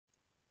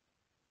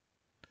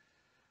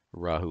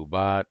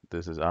Rahubat.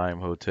 This is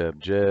Imhotep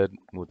Jed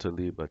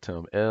Mutalib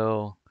Atum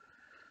El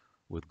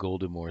with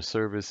Goldenmore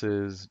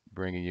Services,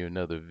 bringing you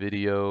another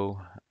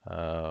video.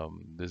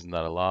 This is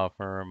not a law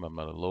firm. I'm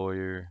not a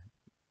lawyer.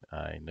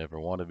 I never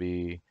want to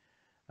be.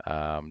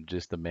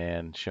 Just a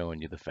man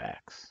showing you the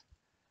facts.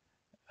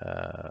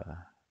 Uh,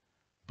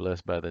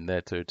 Blessed by the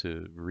netter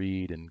to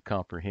read and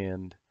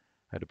comprehend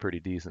at a pretty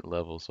decent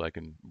level, so I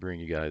can bring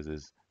you guys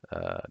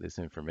this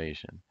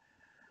information.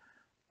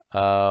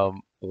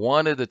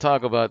 Wanted to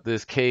talk about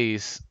this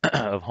case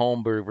of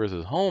Holmberg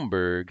versus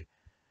Holmberg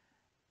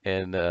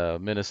in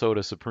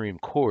Minnesota Supreme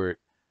Court.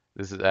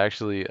 This is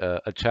actually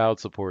a child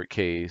support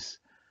case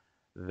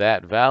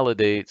that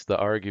validates the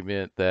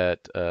argument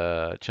that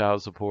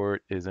child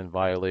support is in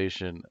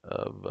violation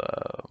of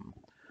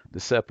the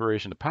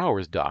separation of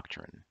powers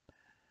doctrine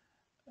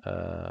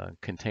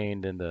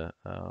contained in the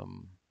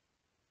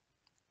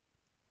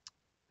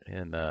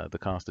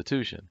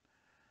Constitution.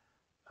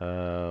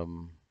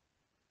 Um,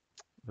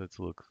 let's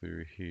look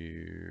through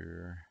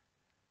here.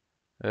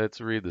 Let's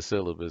read the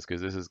syllabus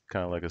because this is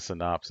kind of like a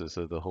synopsis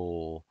of the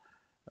whole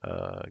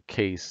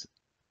case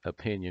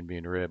opinion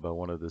being read by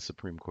one of the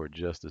Supreme Court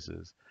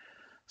justices.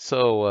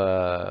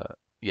 So,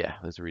 yeah,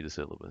 let's read the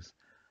syllabus.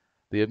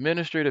 The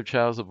administrative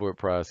child support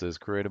process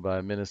created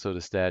by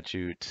Minnesota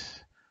statute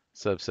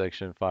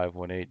subsection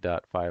 518.5511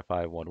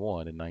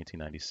 in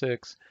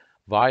 1996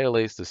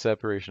 violates the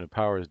separation of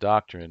powers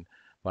doctrine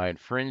by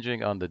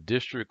infringing on the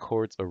district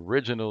court's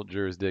original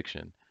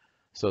jurisdiction.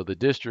 So the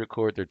district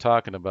court they're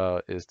talking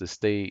about is the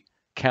state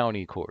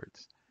county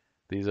courts.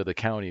 These are the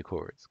county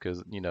courts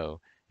because,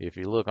 if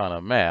you look on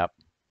a map,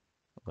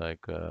 like,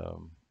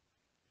 don't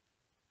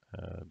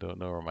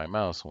know where my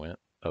mouse went.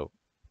 Oh,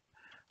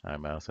 my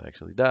mouse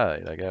actually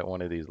died. I got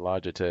one of these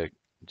Logitech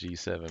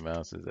G7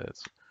 mouses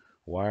that's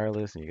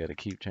wireless and you got to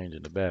keep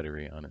changing the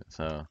battery on it.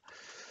 So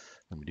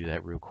let me do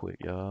that real quick,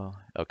 y'all.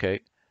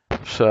 Okay,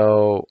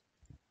 so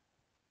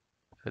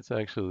let's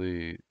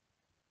actually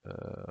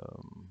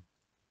um,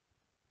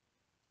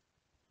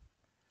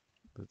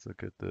 let's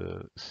look at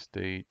the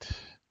state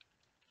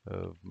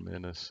of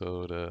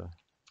Minnesota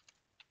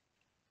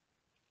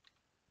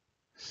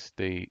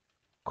state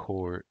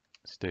court,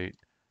 state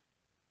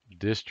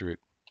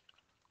district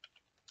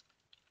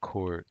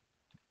court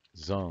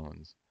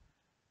zones.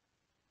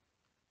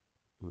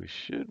 We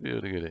should be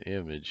able to get an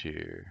image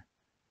here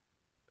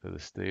of the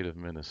state of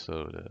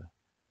Minnesota.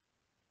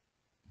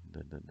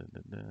 Da, da, da,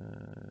 da,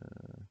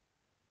 da.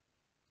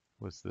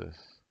 What's this?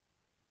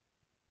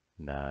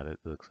 Nah, that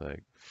looks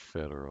like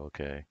federal.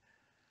 Okay.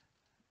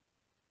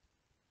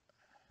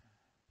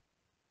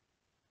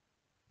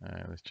 All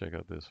right, let's check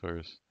out this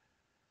first.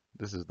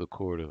 This is the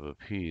Court of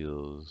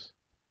Appeals,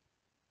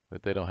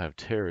 but they don't have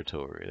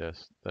territory.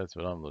 That's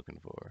what I'm looking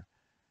for.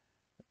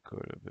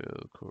 Court of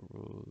Appeals, court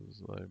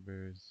rules,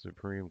 libraries,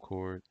 Supreme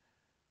Court,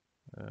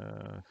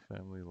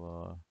 family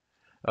law.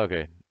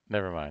 Okay,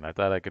 never mind. I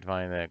thought I could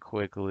find that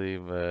quickly,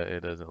 but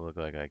it doesn't look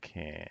like I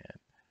can.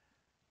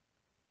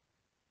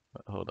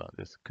 Hold on,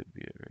 this could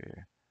be it right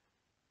here.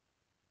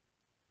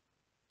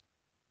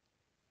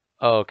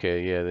 Oh,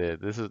 okay, yeah,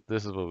 this is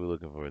what we're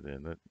looking for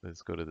then.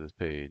 Let's go to this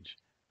page.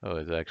 Oh,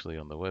 it's actually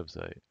on the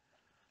website.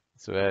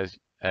 So as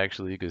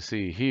actually you can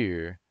see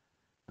here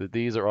that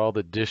these are all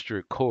the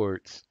district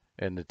courts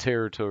and the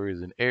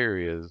territories and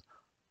areas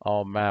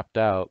all mapped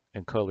out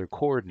and color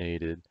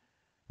coordinated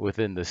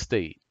within the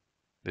state.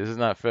 This is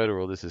not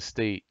federal, this is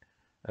state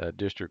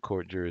district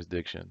court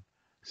jurisdiction.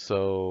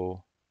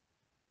 So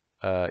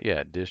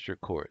yeah,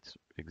 district courts,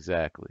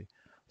 exactly.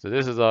 So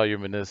this is all your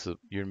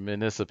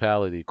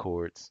municipality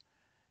courts,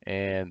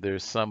 and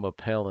there's some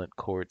appellant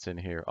courts in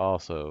here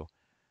also,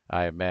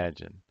 I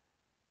imagine.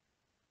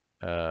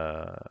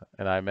 Uh,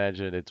 and I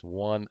imagine it's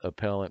one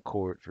appellant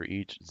court for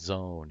each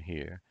zone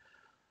here.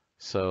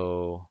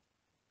 So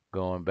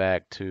going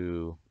back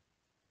to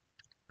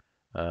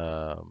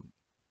um,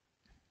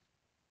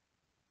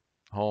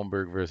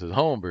 Holmberg versus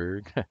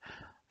Holmberg,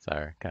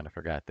 sorry, kind of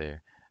forgot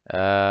there.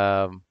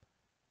 Um,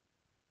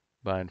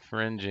 by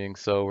infringing,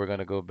 so we're going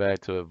to go back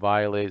to it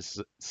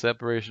violates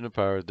separation of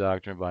powers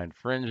doctrine by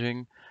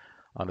infringing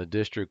on the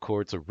district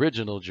court's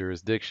original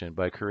jurisdiction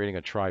by creating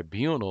a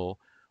tribunal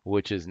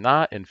which is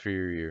not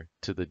inferior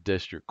to the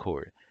district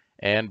court,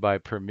 and by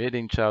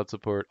permitting child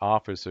support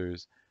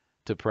officers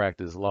to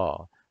practice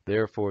law.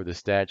 Therefore, the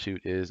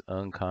statute is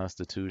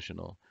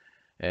unconstitutional.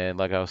 And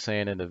like I was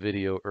saying in the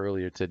video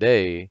earlier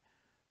today,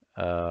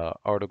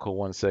 Article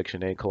 1,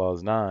 Section 8,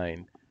 Clause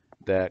 9,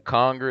 that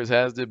Congress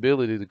has the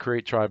ability to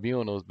create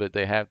tribunals, but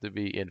they have to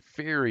be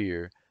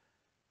inferior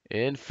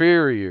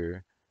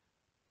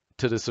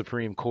to the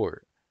Supreme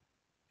Court.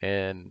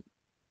 And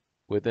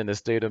within the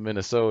state of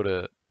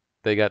Minnesota,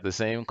 they got the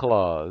same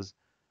clause,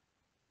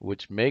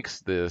 which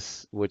makes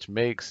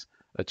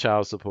a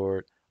child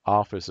support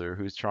officer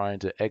who's trying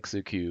to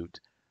execute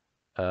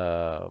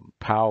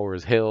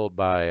powers held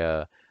by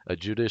a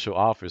judicial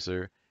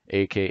officer,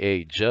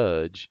 aka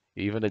judge,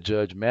 even a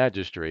judge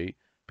magistrate.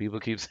 People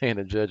keep saying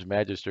a judge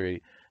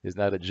magistrate is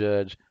not a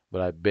judge,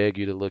 but I beg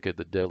you to look at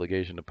the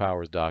delegation of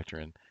powers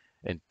doctrine.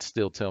 and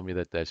still tell me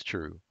that that's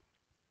true.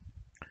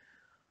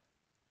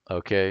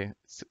 Okay,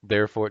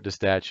 therefore the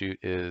statute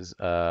is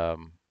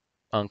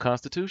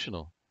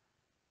unconstitutional.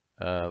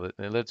 And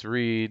let's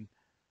read.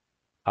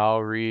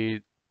 I'll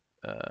read.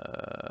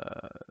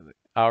 Uh,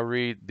 I'll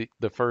read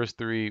the first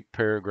three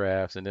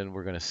paragraphs, and then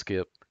we're gonna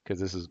skip because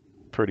this is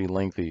pretty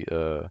lengthy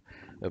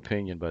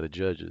opinion by the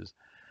judges.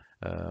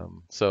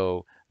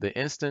 So the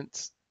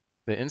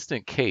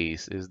instant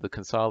case is the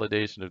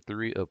consolidation of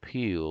three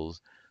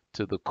appeals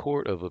to the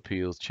Court of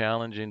Appeals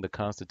challenging the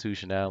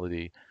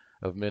constitutionality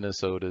of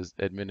Minnesota's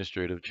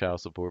administrative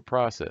child support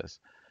process.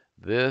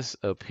 This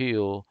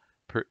appeal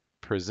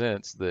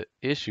presents the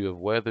issue of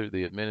whether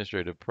the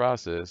administrative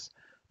process,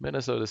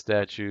 Minnesota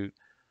statute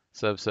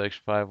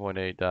subsection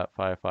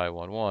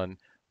 518.5511,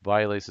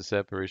 violates the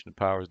separation of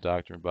powers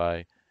doctrine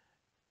by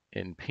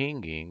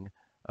impinging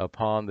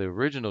upon the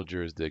original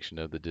jurisdiction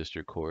of the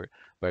district court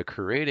by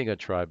creating a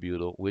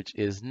tribunal which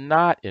is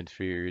not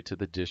inferior to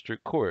the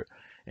district court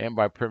and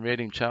by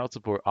permitting child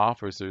support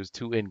officers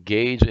to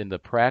engage in the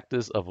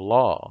practice of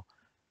law.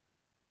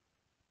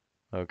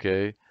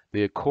 Okay,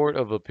 the Court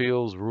of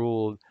Appeals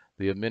ruled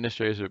the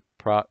administrative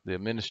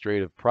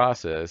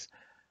process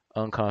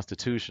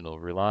unconstitutional,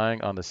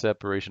 relying on the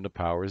separation of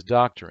powers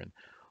doctrine.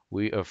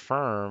 We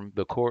affirm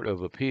the Court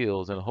of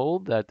Appeals and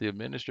hold that the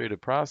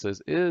administrative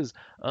process is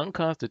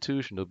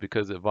unconstitutional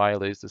because it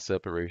violates the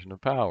separation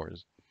of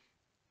powers.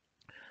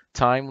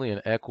 Timely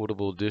and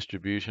equitable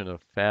distribution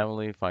of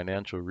family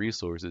financial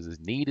resources is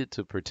needed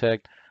to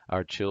protect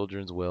our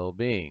children's well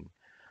being.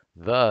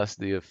 Thus,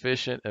 the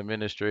efficient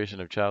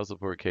administration of child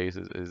support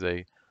cases is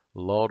a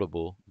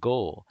laudable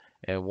goal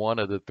and one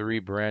of the three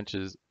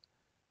branches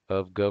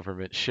of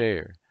government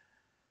share.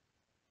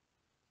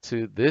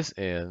 To this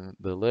end,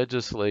 the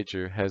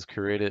legislature has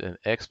created an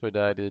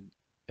expedited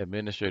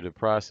administrative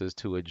process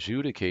to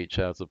adjudicate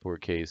child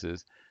support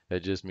cases,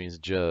 that just means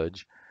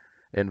judge,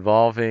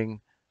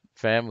 involving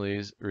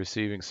families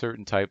receiving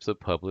certain types of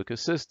public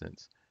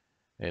assistance.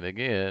 And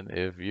again,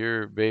 if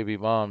your baby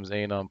moms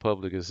ain't on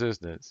public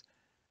assistance,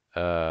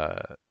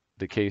 the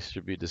case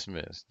should be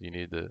dismissed. You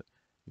need to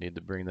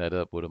bring that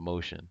up with a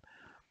motion.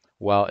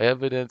 While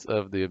evidence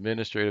of the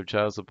administrative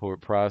child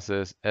support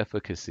process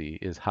efficacy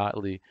is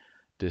hotly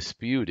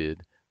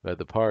disputed by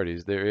the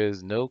parties, there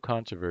is no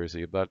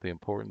controversy about the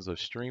importance of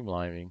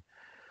streamlining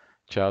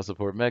child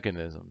support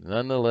mechanisms.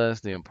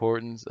 Nonetheless, the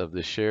importance of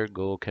the shared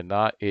goal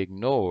cannot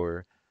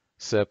ignore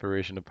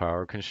separation of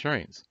power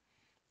constraints.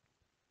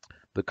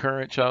 The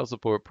current child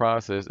support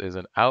process is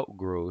an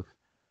outgrowth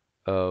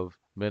of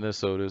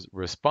Minnesota's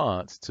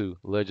response to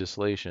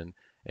legislation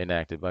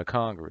enacted by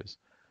Congress.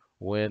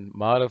 When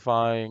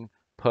modifying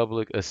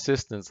public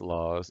assistance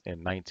laws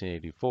in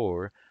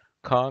 1984,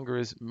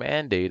 Congress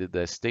mandated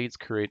that states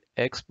create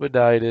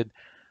expedited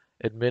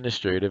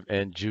administrative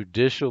and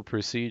judicial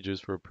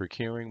procedures for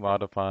procuring,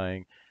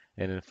 modifying,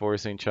 and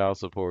enforcing child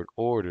support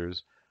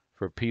orders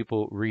for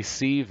people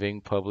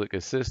receiving public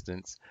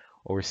assistance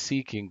or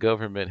seeking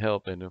government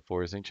help in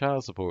enforcing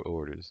child support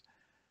orders.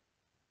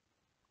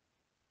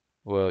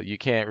 Well, you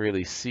can't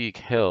really seek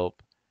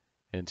help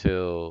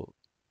until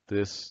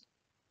this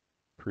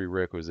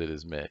prerequisite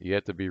is met. You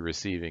have to be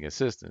receiving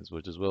assistance,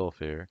 which is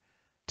welfare,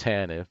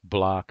 TANF,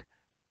 block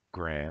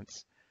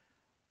grants,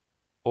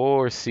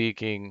 or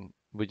seeking,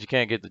 but you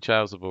can't get the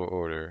child support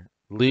order.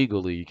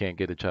 Legally, you can't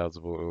get a child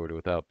support order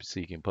without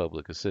seeking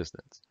public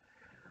assistance.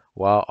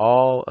 While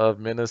all of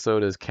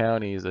Minnesota's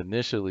counties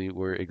initially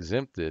were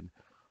exempted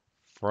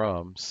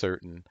from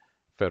certain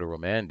federal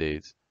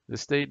mandates, the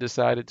state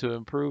decided to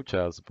improve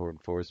child support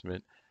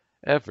enforcement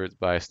efforts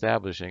by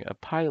establishing a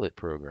pilot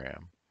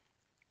program.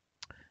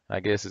 I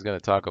guess it's going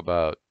to talk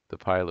about the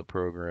pilot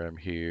program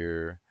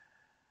here.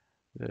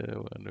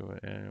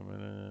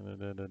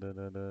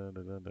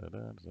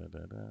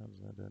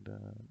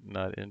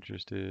 Not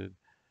interested.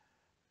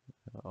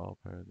 All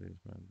parties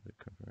must be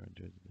confirmed.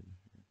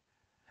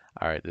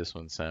 All right, this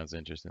one sounds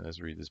interesting. Let's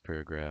read this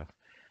paragraph.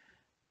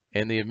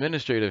 In the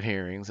administrative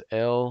hearings,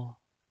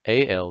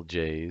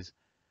 ALJs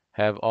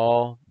have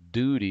all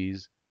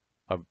duties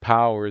of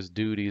powers,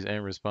 duties,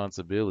 and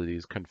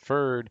responsibilities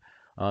conferred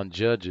on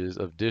judges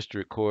of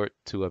district court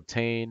to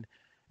obtain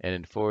and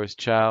enforce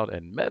child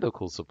and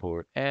medical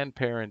support and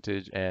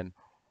parentage and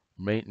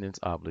maintenance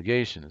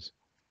obligations,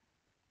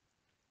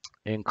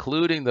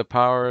 including the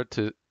power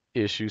to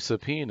issue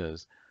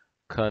subpoenas,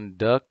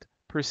 conduct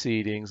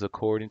proceedings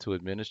according to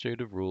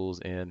administrative rules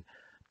in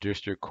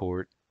district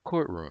court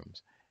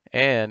courtrooms,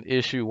 and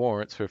issue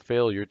warrants for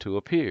failure to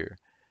appear.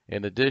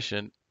 In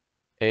addition,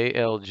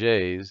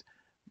 ALJs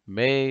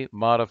may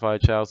modify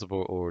child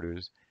support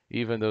orders,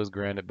 even those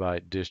granted by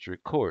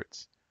district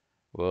courts.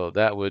 Well,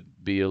 that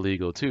would be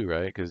illegal too,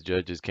 right? Because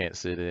judges can't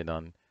sit in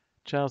on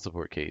child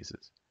support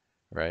cases,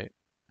 right?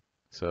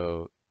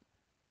 So,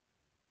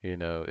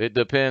 it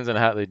depends on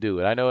how they do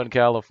it. I know in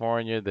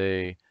California,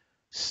 they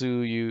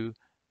sue you,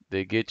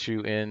 they get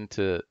you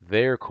into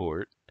their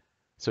court.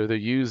 So they're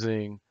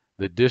using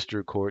the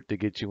district court to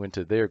get you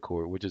into their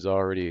court, which is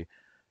already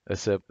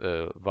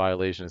a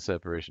violation of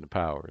separation of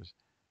powers.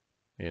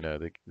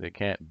 They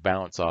can't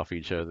bounce off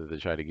each other to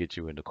try to get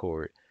you into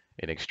court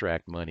and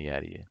extract money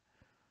out of you.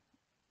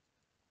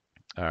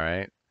 All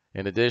right.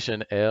 In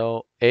addition,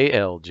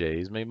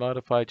 ALJs may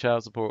modify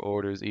child support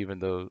orders even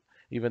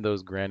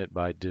those granted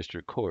by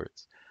district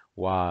courts,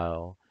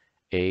 while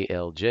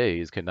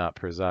ALJs cannot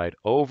preside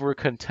over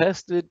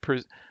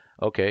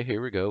Okay,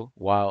 here we go.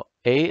 While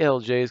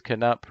ALJs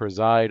cannot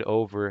preside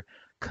over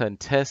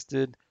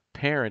contested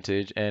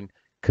parentage and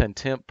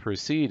contempt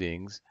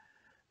proceedings,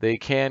 they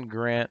can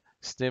grant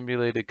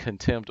stimulated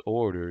contempt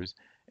orders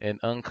and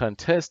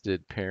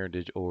uncontested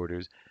parentage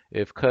orders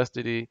if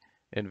custody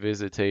and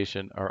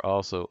visitation are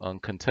also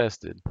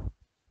uncontested.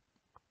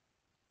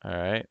 All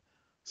right.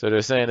 So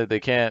they're saying that they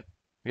can't,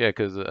 yeah,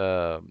 because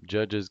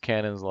Judges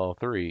Canons Law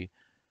 3,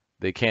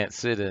 they can't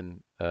sit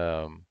in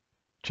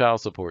child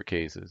support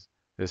cases,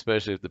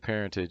 especially if the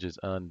parentage is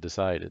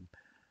undecided.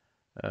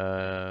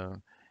 Uh,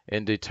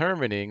 in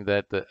determining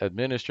that the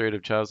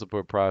administrative child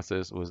support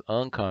process was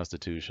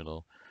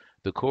unconstitutional,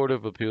 the Court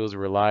of Appeals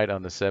relied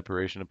on the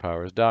separation of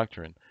powers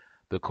doctrine.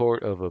 The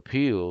Court of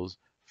Appeals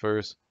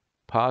first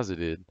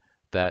posited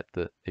that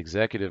the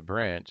executive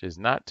branch is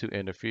not to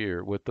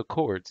interfere with the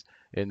courts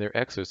in their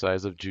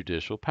exercise of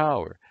judicial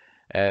power,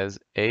 as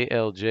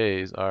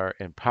ALJs are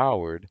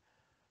empowered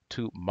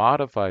to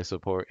modify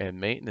support and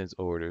maintenance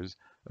orders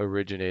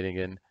originating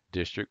in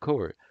district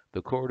court.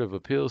 The Court of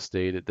Appeals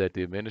stated that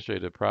the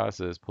administrative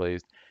process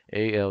placed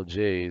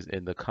ALJs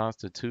in the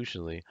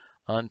constitutionally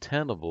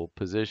untenable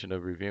position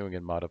of reviewing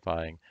and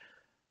modifying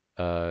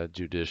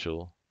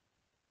judicial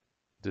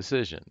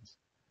decisions.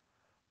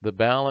 The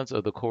balance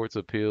of the Court's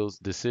appeals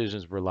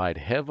decisions relied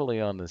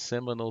heavily on the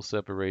seminal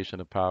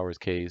separation of powers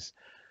case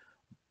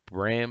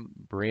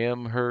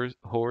Bramhurst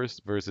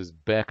versus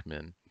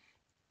Beckman.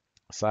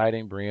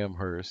 Citing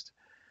Bramhurst,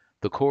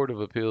 the Court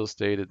of Appeals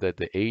stated that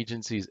the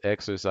agency's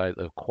exercise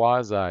of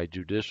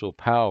quasi-judicial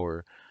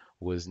power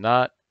was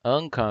not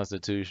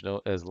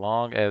unconstitutional as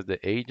long as the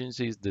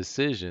agency's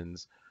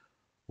decisions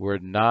were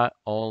not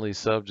only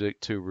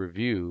subject to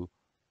review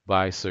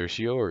by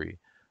certiorari,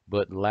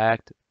 but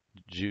lacked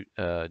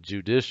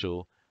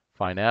judicial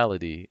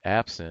finality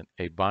absent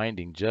a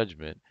binding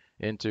judgment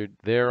entered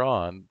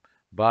thereon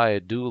by a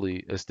duly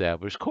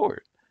established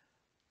court.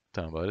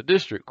 Talking about a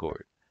district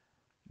court.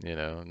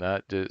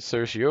 Not the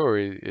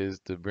certiorari is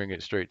to bring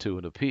it straight to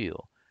an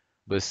appeal.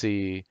 But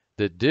see,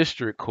 the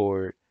district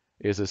court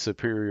is a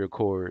superior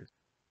court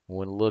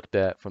when looked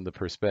at from the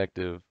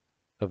perspective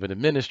of an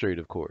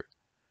administrative court,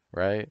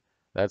 right?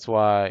 That's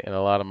why in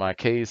a lot of my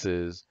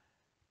cases,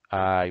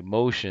 I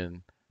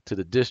motion to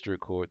the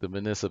district court, the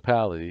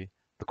municipality,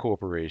 the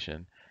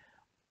corporation,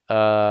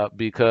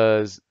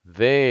 because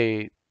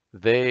they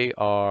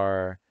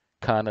are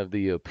kind of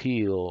the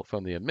appeal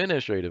from the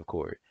administrative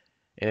court,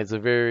 and it's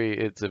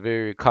a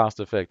very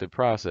cost-effective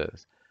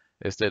process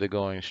instead of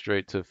going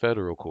straight to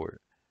federal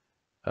court.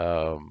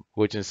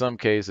 Which in some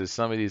cases,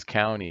 some of these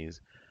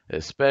counties,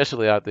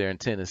 especially out there in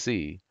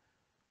Tennessee,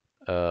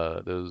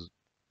 those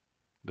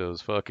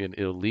fucking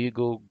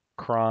illegal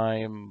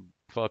crime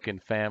fucking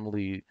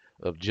family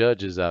of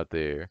judges out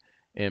there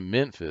in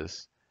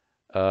Memphis,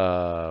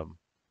 um,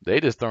 they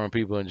just throwing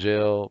people in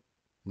jail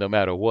no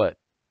matter what.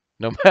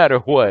 No matter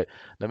what.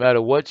 No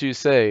matter what you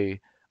say,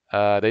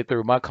 they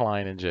threw my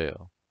client in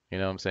jail. You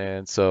know what I'm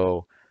saying?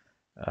 So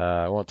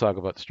I won't talk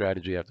about the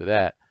strategy after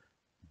that,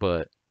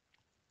 but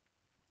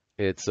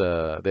it's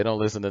they don't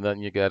listen to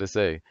nothing you gotta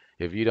say.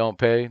 If you don't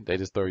pay, they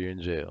just throw you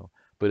in jail.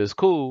 But it's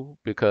cool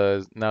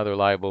because now they're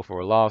liable for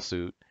a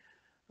lawsuit.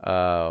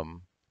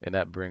 And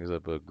that brings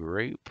up a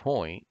great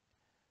point.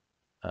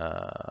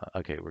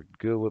 Okay, we're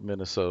good with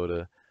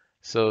Minnesota.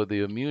 So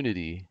the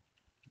immunity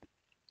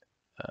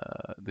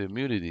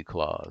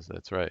clause.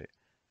 That's right,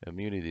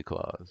 immunity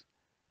clause.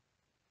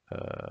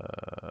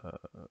 Uh,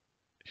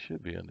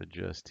 should be under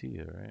just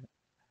here, right?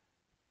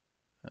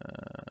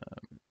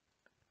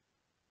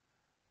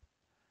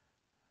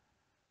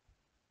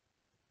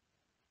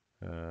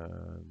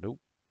 Nope,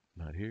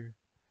 not here.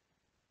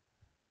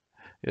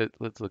 Yeah,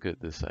 let's look at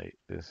this site.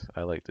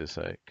 I like this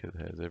site because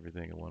it has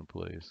everything in one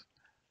place,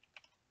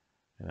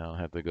 and I don't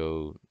have to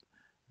go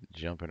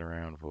jumping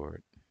around for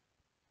it.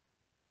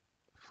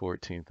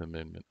 14th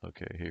Amendment.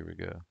 Okay, here we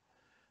go.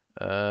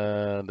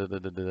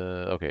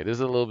 Okay, this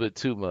is a little bit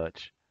too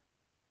much.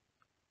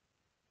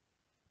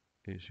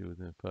 Issue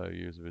within 5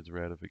 years of its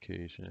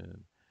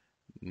ratification.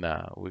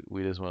 Nah,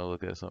 we just want to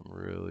look at something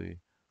really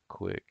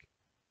quick.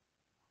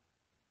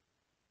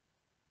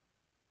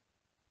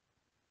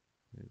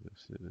 Native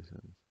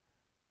citizens.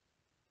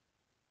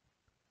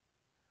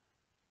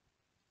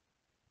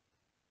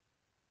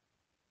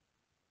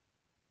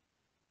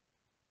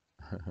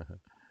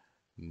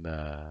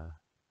 Nah,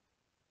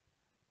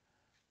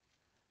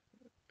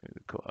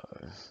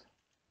 clause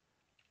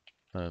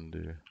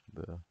under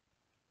the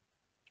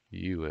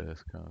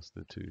U.S.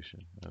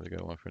 Constitution. Oh, they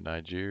got one for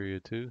Nigeria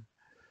too.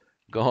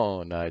 Go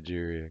on,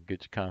 Nigeria.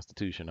 Get your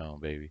constitution on,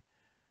 baby.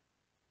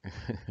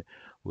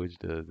 Which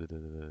does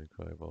the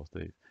of all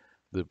states.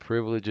 The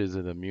Privileges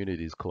and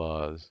Immunities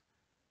Clause,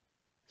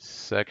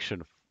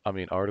 Section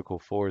Article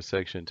 4,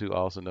 Section 2,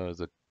 also known as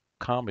the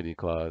Comity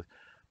Clause,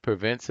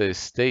 prevents a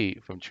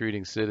state from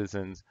treating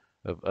citizens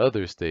of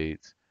other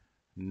states.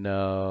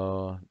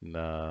 No,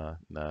 nah,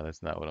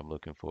 that's not what I'm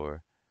looking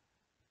for.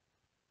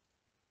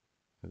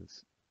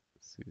 Let's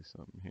see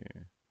something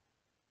here.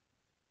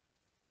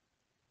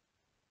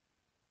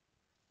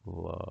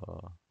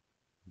 Law,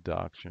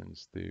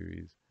 doctrines,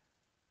 theories.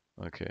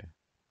 Okay.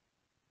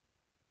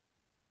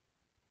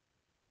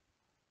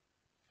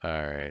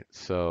 All right.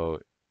 So,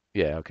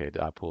 yeah, okay,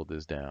 I pulled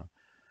this down.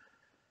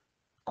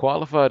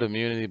 Qualified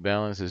immunity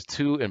balances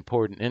two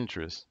important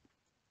interests: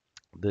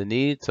 the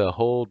need to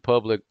hold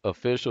public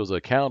officials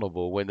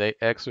accountable when they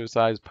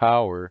exercise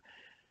power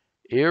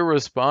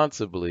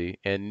irresponsibly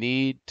and the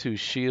need to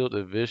shield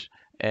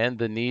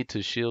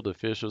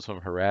officials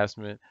from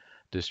harassment,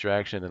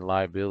 distraction, and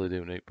liability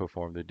when they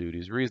perform their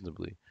duties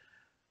reasonably.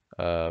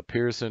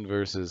 Pearson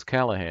versus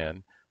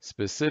Callahan.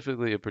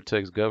 Specifically, it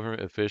protects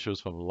government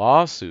officials from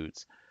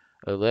lawsuits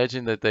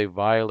alleging that they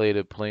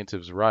violated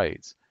plaintiffs'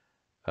 rights,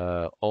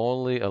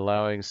 only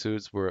allowing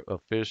suits where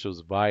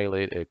officials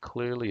violate a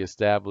clearly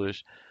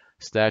established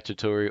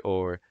statutory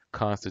or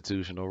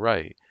constitutional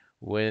right.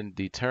 When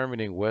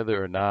determining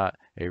whether or not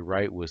a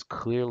right was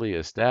clearly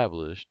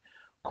established,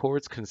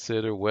 courts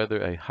consider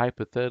whether a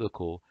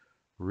hypothetical,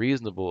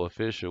 reasonable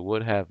official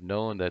would have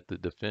known that the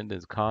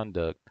defendant's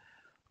conduct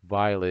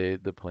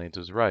violated the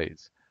plaintiff's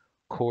rights.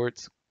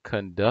 Courts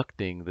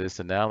conducting this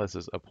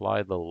analysis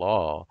apply the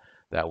law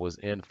that was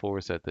in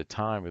force at the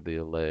time of the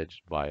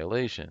alleged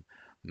violation,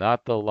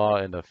 not the law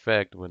in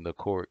effect when the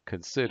court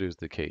considers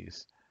the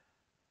case.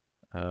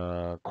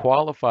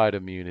 Qualified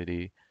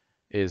immunity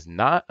is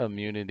not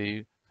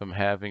immunity from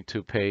having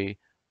to pay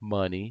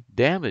money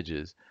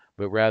damages,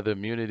 but rather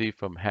immunity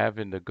from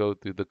having to go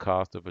through the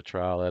cost of a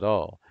trial at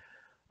all.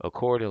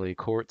 Accordingly,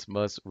 courts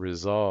must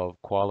resolve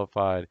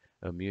qualified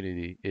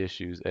immunity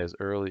issues as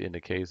early in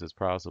the case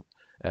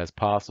as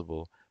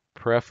possible,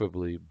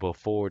 preferably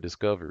before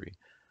discovery.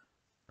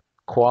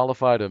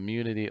 Qualified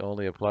immunity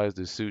only applies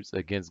to suits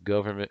against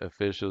government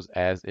officials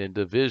as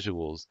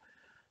individuals,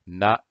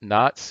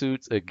 not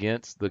suits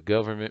against the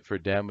government for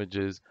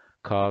damages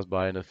caused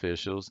by an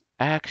official's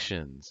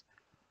actions.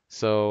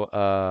 So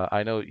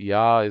I know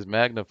Yah is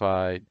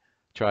magnified,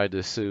 tried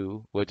to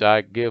sue, which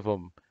I give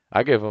him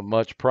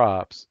much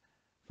props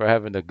for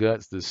having the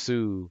guts to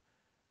sue.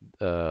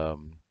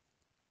 Um,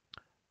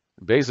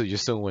 Basically, you're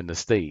suing the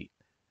state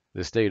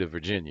of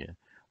Virginia.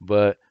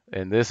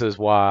 And this is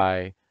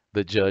why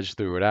the judge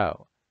threw it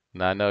out.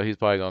 Now I know he's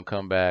probably gonna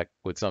come back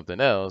with something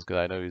else because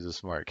I know he's a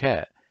smart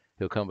cat.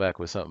 He'll come back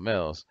with something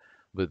else,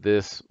 but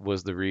this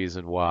was the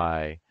reason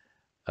why,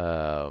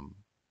 um,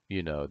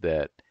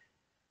 that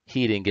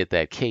he didn't get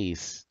that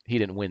case. He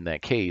didn't win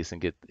that case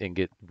and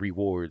get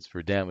rewards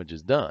for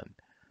damages done.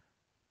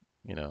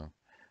 You know.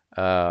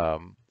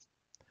 Um,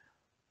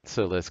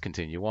 so let's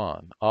continue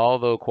on.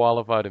 Although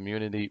qualified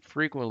immunity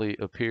frequently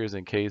appears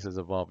in cases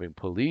involving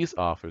police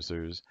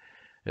officers,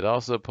 it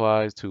also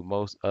applies to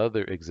most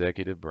other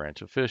executive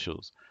branch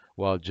officials.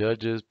 While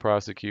judges,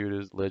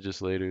 prosecutors,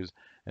 legislators,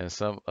 and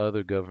some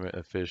other government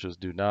officials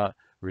do not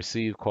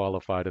receive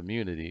qualified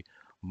immunity,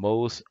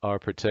 most are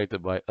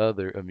protected by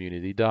other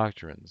immunity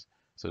doctrines.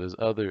 So there's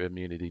other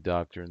immunity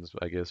doctrines,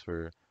 I guess,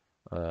 for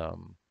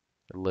um,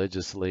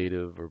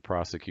 legislative or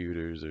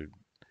prosecutors or,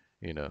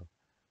 you know,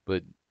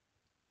 but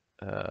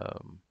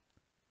um,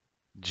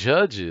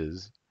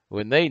 judges,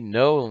 when they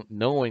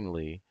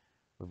knowingly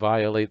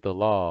violate the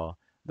law,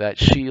 that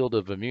shield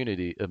of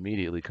immunity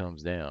immediately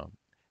comes down,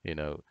 you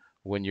know,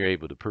 when you're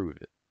able to prove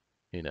it,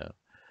 you know.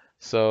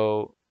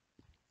 So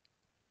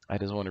I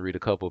just want to read a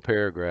couple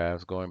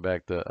paragraphs going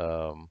back to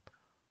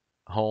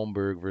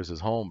Holmberg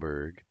versus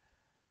Holmberg.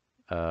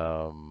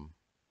 Um,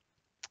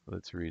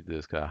 let's read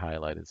this 'cause I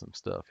highlighted some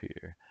stuff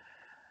here.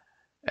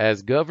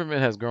 As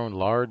government has grown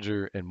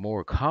larger and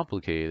more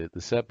complicated,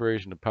 the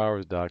separation of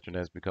powers doctrine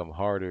has become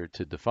harder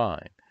to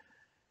define.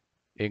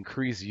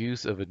 Increased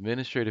use of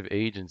administrative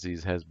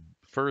agencies has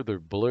further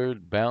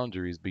blurred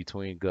boundaries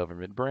between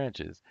government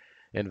branches,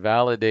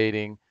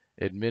 invalidating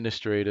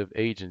administrative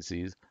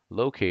agencies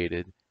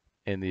located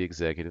in the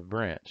executive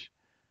branch.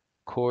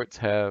 Courts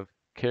have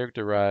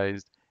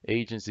characterized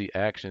agency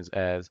actions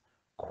as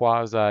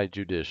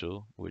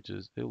quasi-judicial, which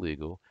is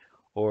illegal,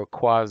 or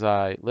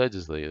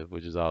quasi-legislative,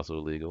 which is also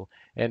illegal,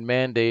 and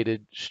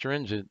mandated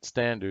stringent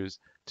standards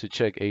to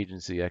check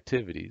agency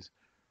activities.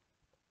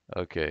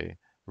 Okay.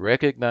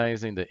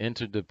 Recognizing the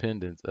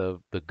interdependence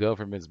of the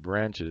government's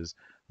branches,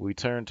 we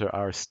turn to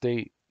our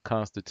state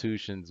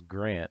constitution's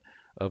grant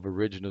of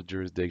original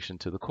jurisdiction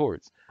to the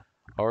courts.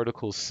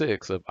 Article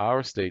 6 of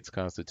our state's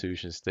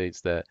constitution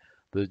states that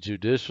the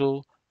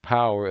judicial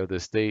power of the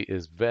state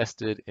is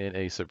vested in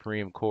a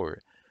Supreme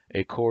Court,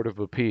 a court of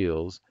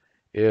appeals,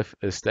 if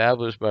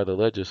established by the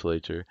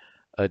legislature,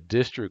 a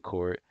district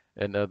court,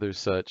 and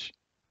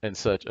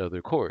such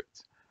other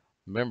courts.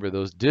 Remember,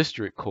 those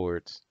district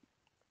courts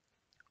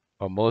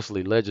are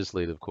mostly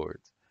legislative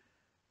courts.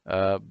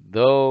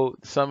 Though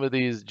some of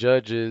these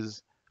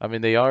judges I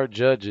mean, they are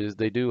judges.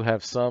 They do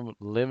have some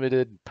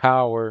limited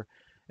power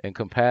and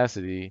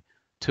capacity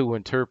to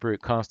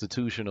interpret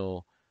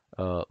constitutional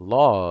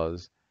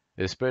laws,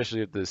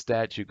 especially if the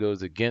statute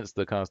goes against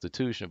the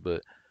Constitution.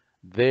 But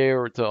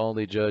they're to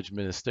only judge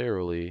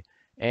ministerially,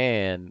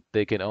 and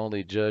they can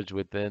only judge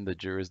within the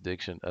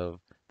jurisdiction of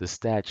the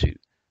statute.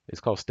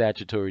 It's called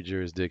statutory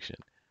jurisdiction.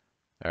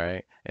 All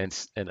right,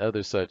 and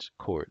other such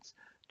courts,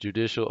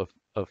 judicial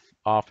of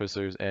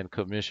officers and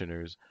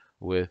commissioners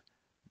with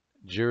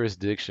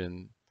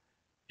jurisdiction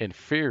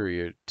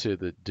inferior to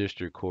the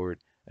district court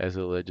as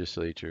the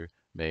legislature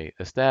may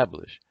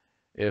establish.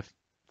 If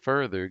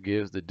further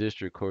gives the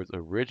district court's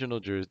original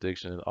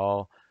jurisdiction in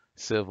all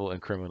civil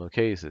and criminal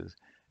cases,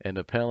 and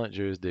appellate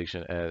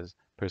jurisdiction as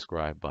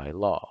prescribed by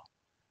law.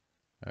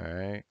 All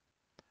right.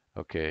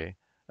 Okay.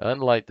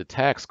 Unlike the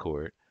tax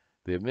court,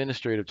 the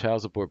administrative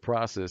child support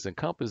process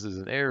encompasses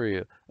an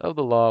area of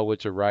the law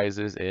which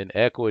arises in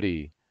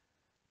equity,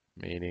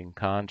 meaning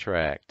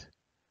contract.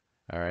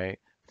 All right.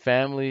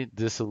 Family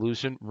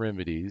dissolution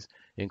remedies,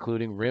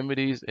 including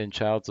remedies in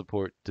child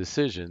support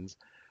decisions,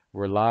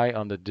 rely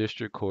on the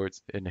district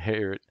court's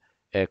inherent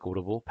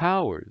equitable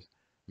powers.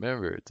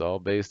 Remember, it's all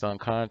based on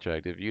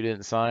contract. If you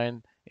didn't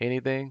sign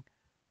anything,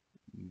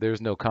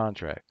 there's no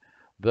contract.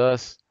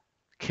 Thus,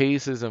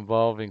 cases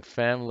involving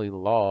family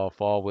law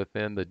fall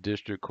within the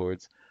district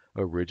court's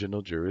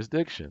original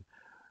jurisdiction.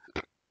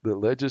 The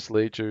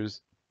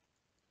legislature's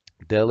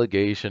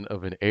delegation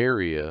of an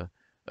area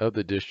of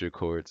the district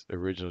court's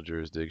original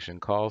jurisdiction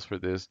calls for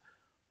this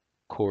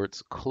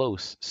court's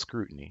close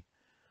scrutiny.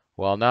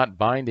 While not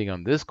binding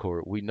on this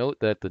court, we note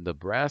that the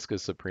Nebraska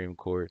Supreme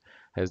Court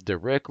has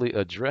directly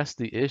addressed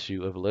the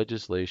issue of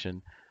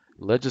legislative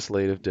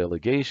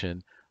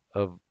delegation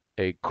of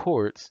a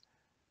court's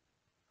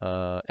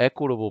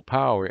equitable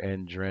power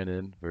in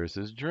Drennan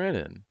versus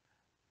Drennan.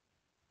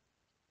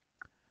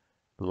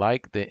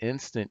 Like the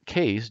instant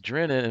case,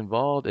 Drennan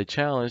involved a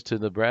challenge to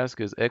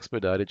Nebraska's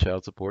expedited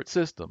child support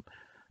system.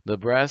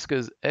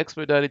 Nebraska's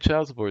expedited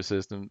child support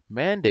system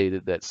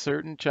mandated that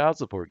certain child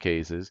support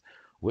cases,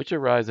 which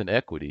arise in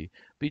equity,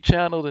 be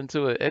channeled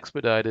into an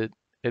expedited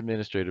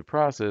administrative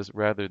process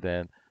rather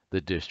than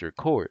the district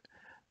court.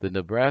 The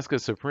Nebraska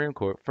Supreme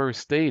Court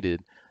first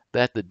stated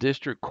that the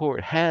district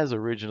court has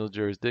original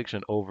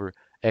jurisdiction over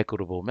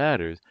equitable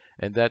matters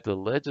and that the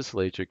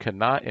legislature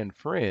cannot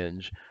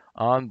infringe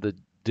on the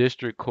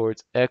district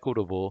court's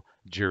equitable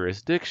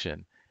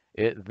jurisdiction.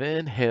 It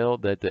then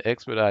held that the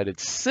expedited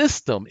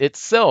system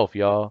itself,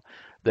 y'all,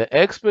 the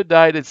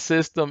expedited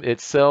system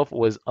itself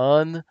was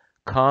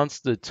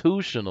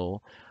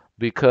unconstitutional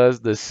because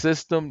the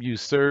system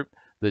usurped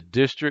the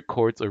district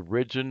court's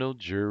original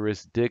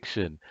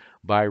jurisdiction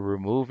by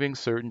removing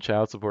certain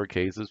child support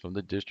cases from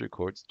the district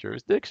court's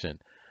jurisdiction.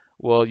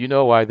 Well, you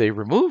know why they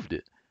removed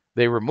it?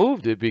 They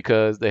removed it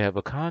because they have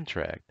a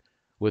contract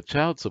with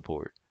child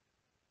support.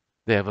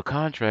 They have a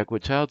contract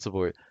with child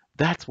support.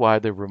 That's why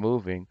they're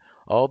removing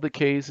all the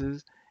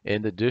cases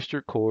in the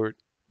district court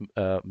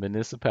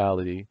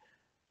municipality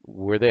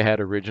where they had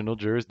original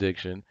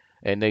jurisdiction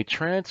and they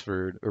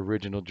transferred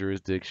original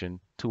jurisdiction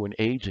to an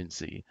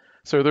agency.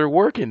 So they're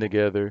working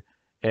together,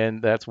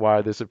 and that's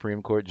why the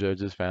Supreme Court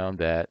judges found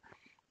that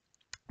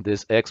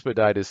this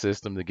expedited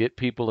system to get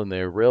people in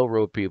there,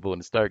 railroad people,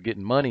 and start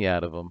getting money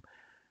out of them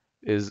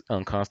is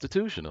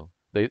unconstitutional.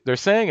 They're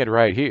saying it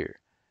right here,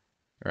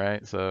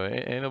 right? So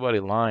ain't nobody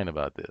lying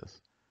about this.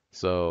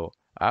 So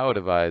I would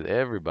advise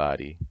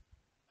everybody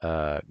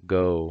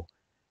go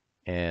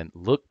and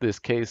look this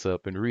case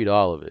up and read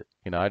all of it.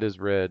 You know, I just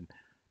read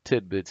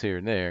tidbits here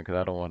and there because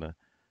I don't want to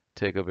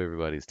take up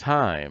everybody's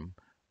time,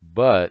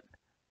 but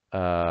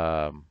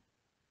um,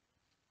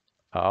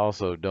 I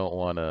also don't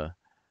want to,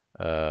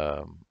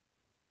 um,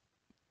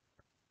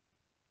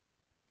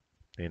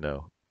 you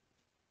know,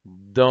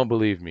 don't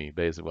believe me,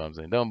 basically what I'm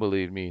saying. Don't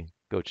believe me,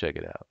 go check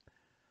it out.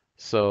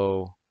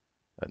 So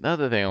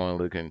another thing I want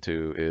to look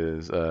into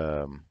is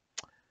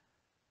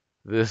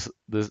this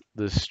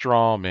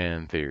straw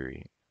man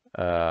theory.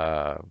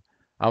 Uh,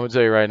 I'm gonna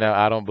tell you right now,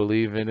 I don't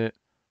believe in it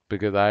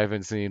because I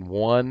haven't seen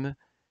one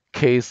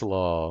case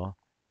law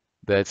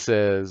that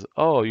says,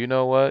 "Oh, you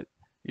know what?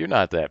 You're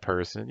not that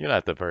person. You're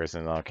not the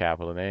person on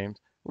capital names.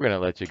 We're gonna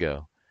let you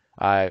go."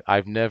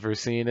 I've never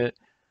seen it.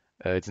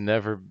 It's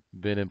never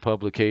been in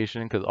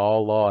publication because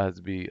all law has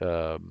to be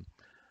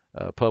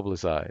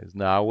publicized.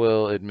 Now, I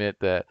will admit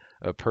that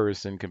a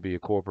person can be a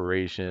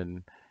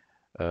corporation,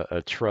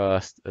 a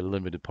trust, a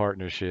limited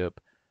partnership.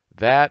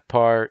 That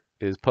part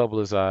is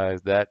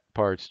publicized. That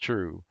part's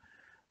true.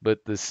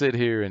 But to sit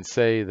here and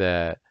say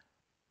that,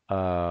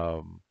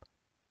 um,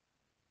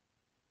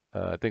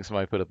 I think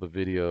somebody put up a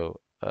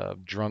video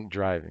of drunk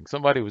driving.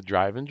 Somebody was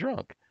driving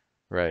drunk,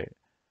 right?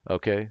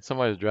 Okay,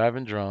 somebody was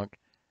driving drunk,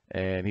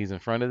 and he's in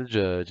front of the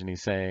judge, and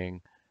he's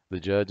saying the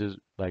judge is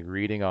like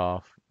reading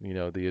off,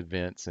 the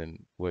events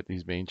and what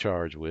he's being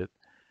charged with.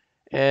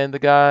 And the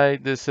guy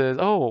just says,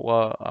 "Oh,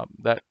 well,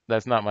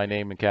 that's not my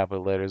name in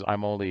capital letters.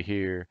 I'm only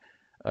here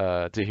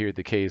to hear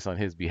the case on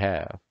his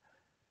behalf.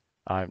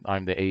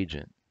 I'm the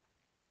agent."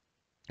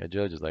 A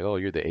judge is like, oh,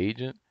 you're the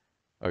agent?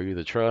 Are you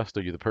the trust?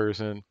 Are you the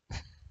person?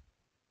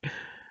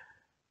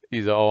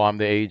 He's, oh, I'm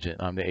the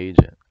agent. I'm the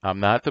agent. I'm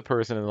not the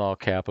person in all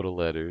capital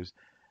letters.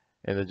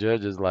 And the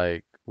judge is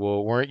like,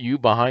 well, weren't you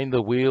behind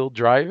the wheel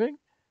driving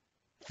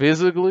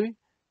physically?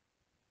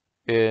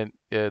 And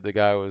the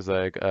guy was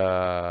like,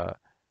 yeah,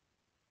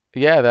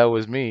 that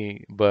was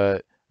me,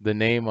 but the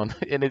name on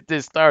and it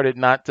just started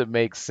not to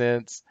make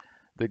sense.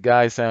 The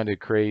guy sounded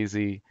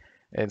crazy.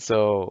 And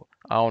so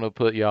I want to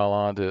put y'all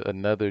on to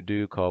another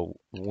dude called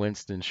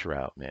Winston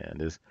Shrout, man.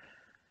 This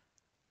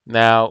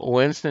now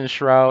Winston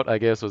Shrout, I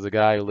guess, was a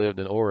guy who lived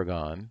in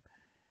Oregon,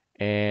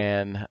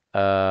 and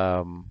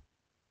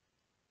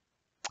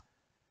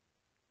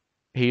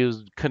he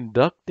was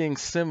conducting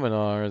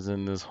seminars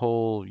in this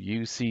whole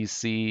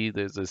UCC.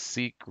 There's a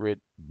secret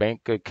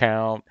bank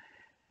account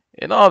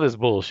and all this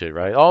bullshit,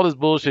 right? All this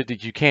bullshit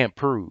that you can't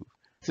prove.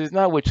 So it's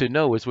not what you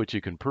know, it's what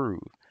you can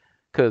prove.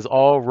 Because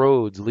all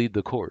roads lead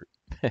to court.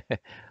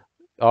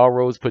 All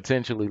roads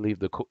potentially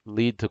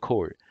lead to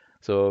court.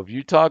 So if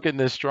you're talking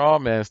this straw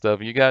man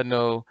stuff, you got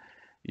no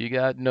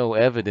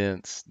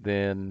evidence,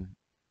 then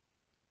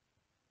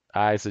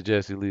I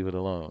suggest you leave it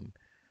alone.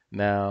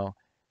 Now,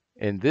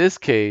 in this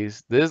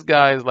case, this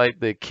guy is like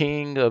the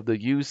king of the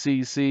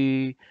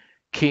UCC,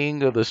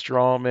 king of the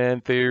straw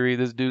man theory.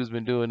 This dude's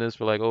been doing this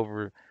for like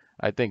over,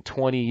 I think,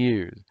 20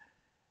 years.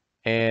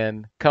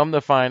 And come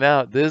to find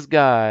out, this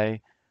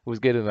guy was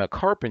getting a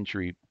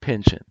carpentry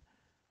pension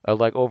of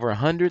like over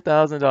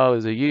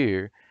 $100,000 a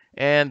year,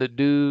 and the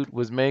dude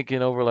was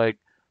making over like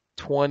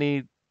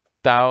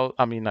 20,000,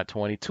 I mean not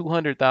 20,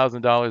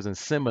 $200,000 in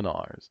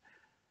seminars.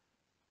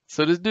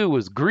 So this dude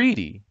was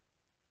greedy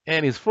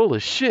and he's full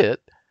of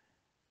shit.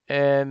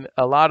 And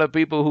a lot of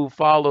people who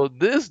followed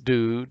this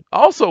dude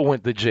also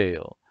went to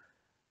jail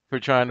for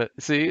trying to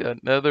see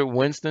another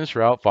Winston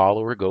Shrout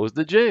follower goes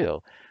to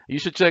jail. You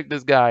should check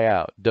this guy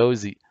out,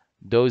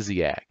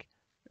 Doziak.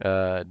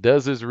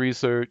 Does his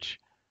research.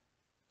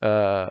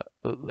 Uh,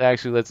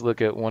 Actually, let's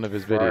look at one of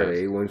his videos.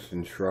 Friday,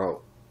 Winston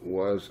Shrout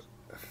was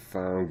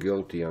found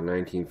guilty on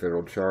 19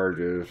 federal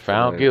charges.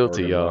 Found Headline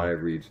guilty, Oregon y'all.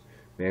 Live reads,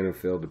 man who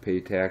failed to pay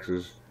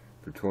taxes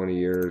for 20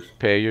 years,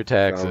 Pay your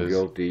found taxes.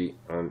 guilty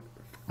on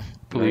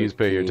Please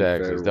pay your 19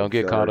 taxes. federal Don't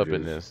get caught up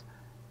in charges.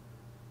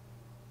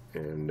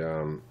 this. And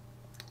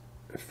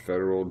a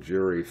federal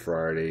jury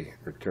Friday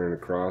returned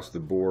across the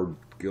board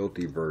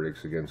guilty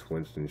verdicts against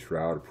Winston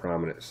Shrout, a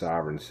prominent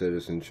sovereign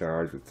citizen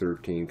charged with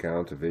 13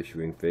 counts of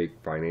issuing fake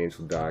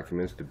financial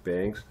documents to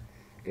banks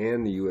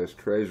and the U.S.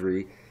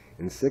 Treasury,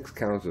 and 6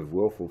 counts of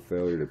willful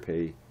failure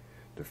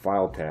to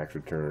file tax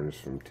returns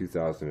from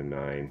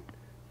 2009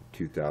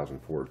 to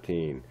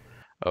 2014.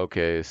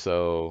 Okay,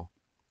 so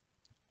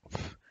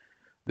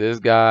this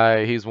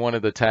guy, he's one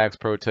of the tax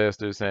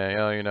protesters saying,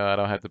 oh, I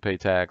don't have to pay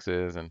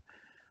taxes and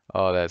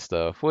all that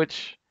stuff,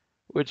 which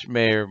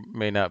may or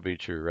may not be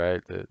true,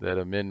 right? That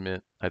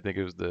amendment, I think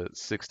it was the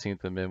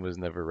 16th Amendment, was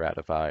never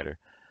ratified, or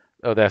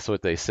oh, that's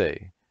what they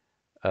say.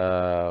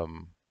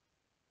 Um,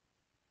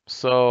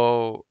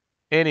 so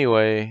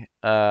anyway,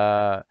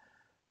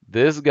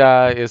 this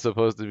guy is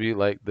supposed to be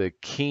like the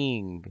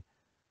king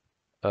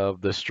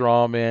of the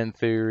straw man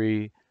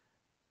theory,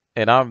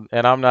 and I'm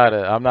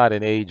not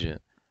an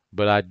agent,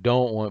 but I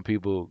don't want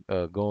people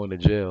going to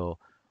jail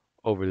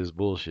over this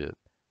bullshit,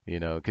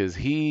 because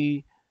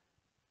he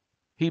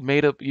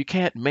made up. You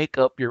can't make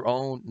up your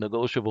own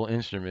negotiable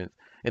instrument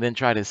and then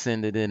try to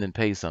send it in and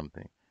pay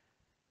something.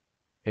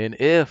 And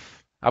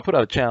if I put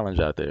out a challenge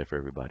out there for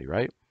everybody,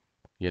 right?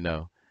 You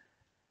know,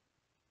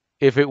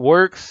 if it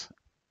works,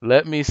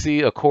 let me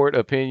see a court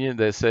opinion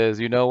that says,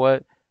 you know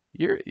what,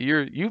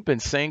 you've been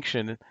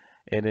sanctioned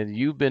and then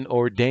you've been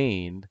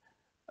ordained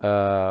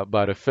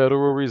by the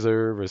Federal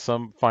Reserve or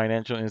some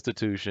financial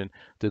institution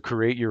to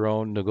create your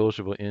own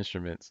negotiable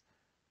instruments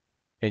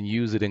and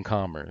use it in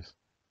commerce,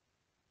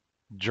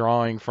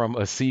 drawing from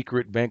a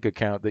secret bank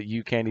account that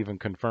you can't even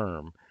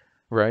confirm,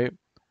 right?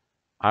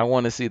 I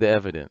want to see the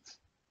evidence,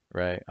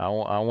 right? I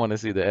want to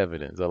see the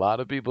evidence. A lot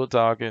of people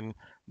talking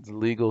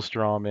legal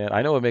straw man.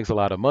 I know it makes a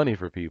lot of money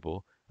for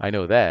people. I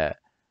know that,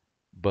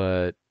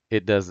 but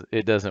it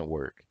doesn't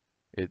work.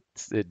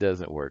 It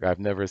doesn't work. I've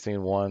never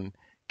seen one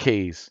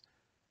case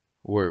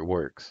where it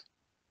works.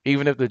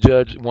 Even if the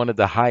judge wanted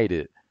to hide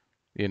it,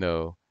 you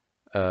know,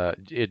 a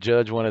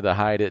judge wanted to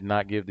hide it,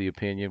 not give the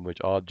opinion, which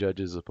all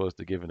judges are supposed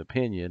to give an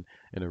opinion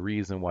and a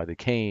reason why they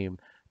came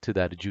to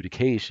that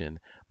adjudication.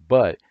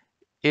 But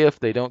if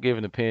they don't give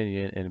an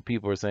opinion and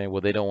people are saying,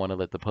 well, they don't want to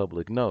let the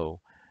public know,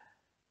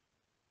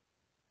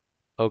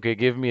 okay,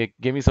 give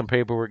me some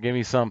paperwork, give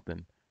me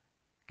something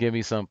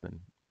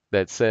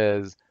that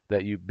says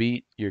that you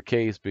beat your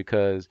case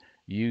because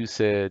you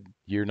said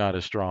you're not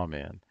a straw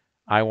man.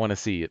 I want to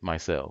see it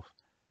myself.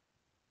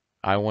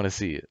 I want to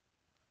see it.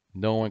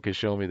 No one can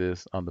show me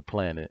this on the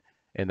planet,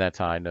 and that's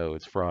how I know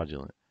it's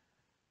fraudulent.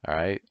 All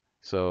right.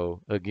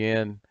 So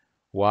again,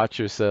 watch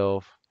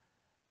yourself.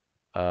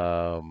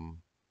 Um,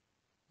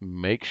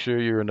 Make sure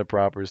you're in the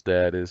proper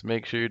status.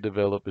 Make sure you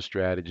develop a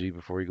strategy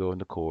before you go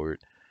into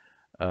court.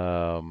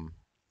 Um,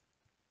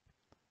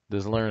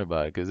 Just learn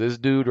about it, cause this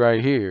dude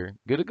right here,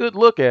 get a good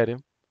look at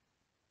him.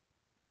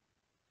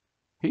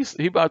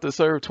 He about to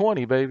serve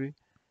 20, baby.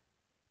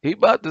 He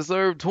about to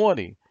serve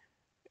 20,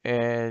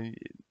 and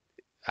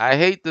I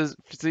hate to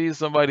see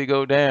somebody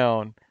go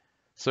down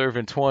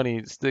serving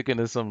 20, sticking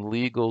to some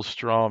legal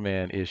straw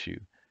man issue.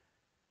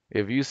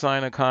 If you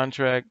sign a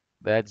contract,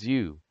 that's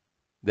you.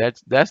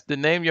 That's the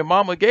name your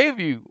mama gave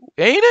you,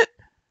 ain't it?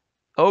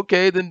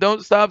 Okay, then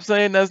don't stop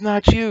saying that's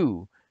not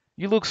you.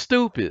 You look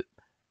stupid.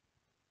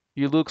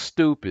 You look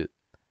stupid.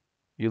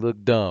 You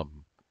look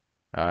dumb.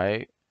 All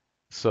right.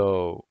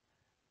 So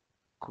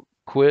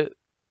quit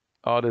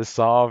all this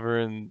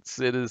sovereign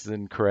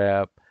citizen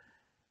crap.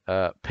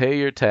 Pay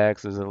your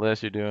taxes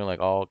unless you're doing like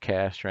all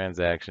cash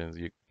transactions.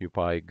 You're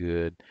probably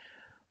good.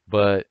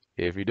 But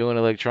if you're doing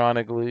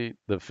electronically,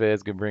 the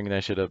feds can bring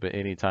that shit up at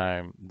any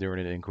time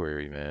during an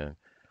inquiry, man.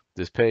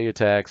 Just pay your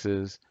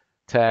taxes.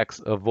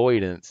 Tax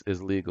avoidance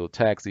is legal.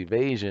 Tax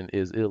evasion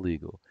is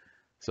illegal.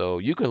 So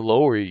you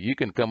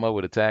can come up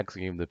with a tax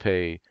scheme to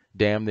pay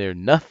damn near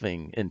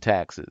nothing in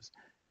taxes,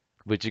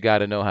 but you got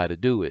to know how to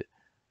do it,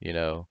 you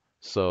know.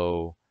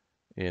 So,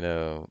 you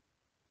know,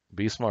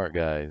 be smart,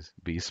 guys.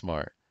 Be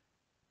smart.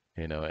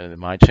 And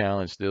my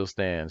challenge still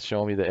stands.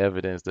 Show me the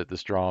evidence that the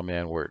straw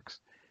man works.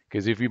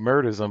 Because if you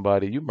murder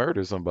somebody, you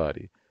murder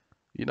somebody.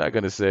 You're not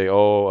gonna say,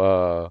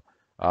 "Oh,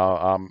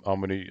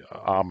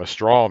 I'm a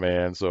straw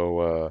man,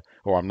 so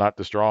or I'm not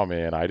the straw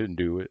man. I didn't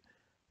do it."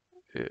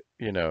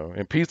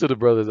 And peace to the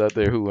brothers out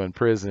there who are in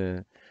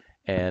prison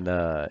and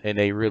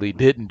they really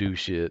didn't do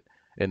shit,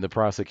 and the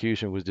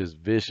prosecution was just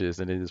vicious,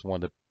 and they just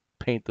wanted to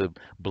paint the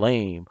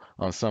blame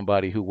on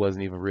somebody who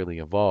wasn't even really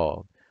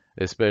involved,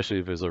 especially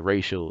if it's a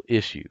racial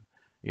issue.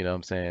 You know what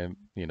I'm saying?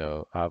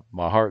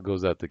 My heart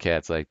goes out to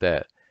cats like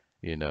that.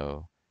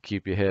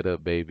 Keep your head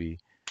up, baby.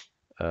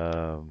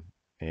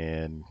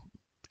 And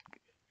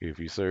if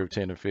you serve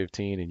 10 or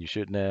 15 and you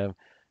shouldn't have,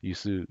 you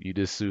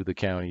just sue the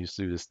county, you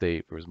sue the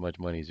state for as much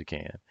money as you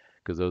can,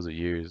 because those are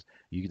years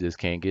you just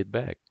can't get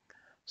back.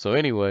 So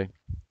anyway,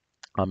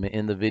 I'm gonna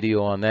end the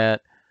video on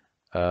that.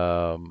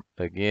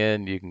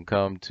 Again, you can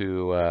come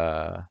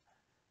to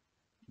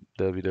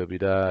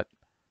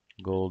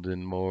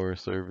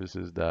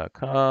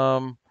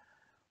www.goldenmoreservices.com.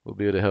 We'll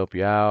be able to help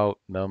you out.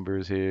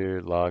 Numbers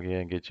here, log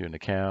in, get you an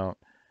account.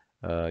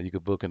 You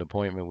could book an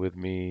appointment with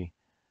me.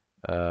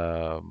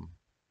 Um,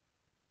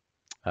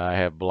 I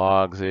have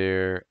blogs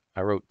here.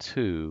 I wrote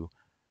two,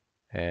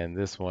 and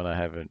this one I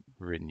haven't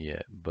written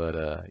yet.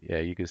 But yeah,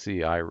 you can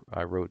see I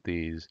wrote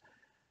these,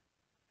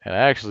 and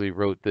I actually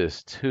wrote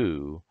this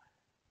too,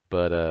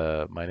 but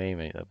my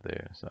name ain't up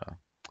there. So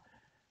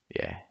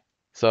yeah.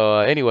 So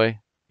anyway,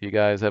 you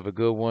guys have a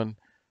good one.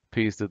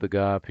 Peace to the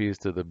God, peace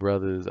to the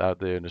brothers out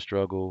there in the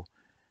struggle.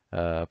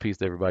 Peace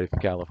to everybody from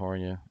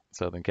California,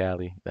 Southern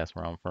Cali. That's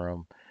where I'm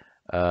from.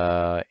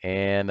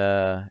 And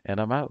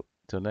I'm out.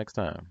 Till next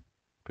time.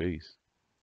 Peace.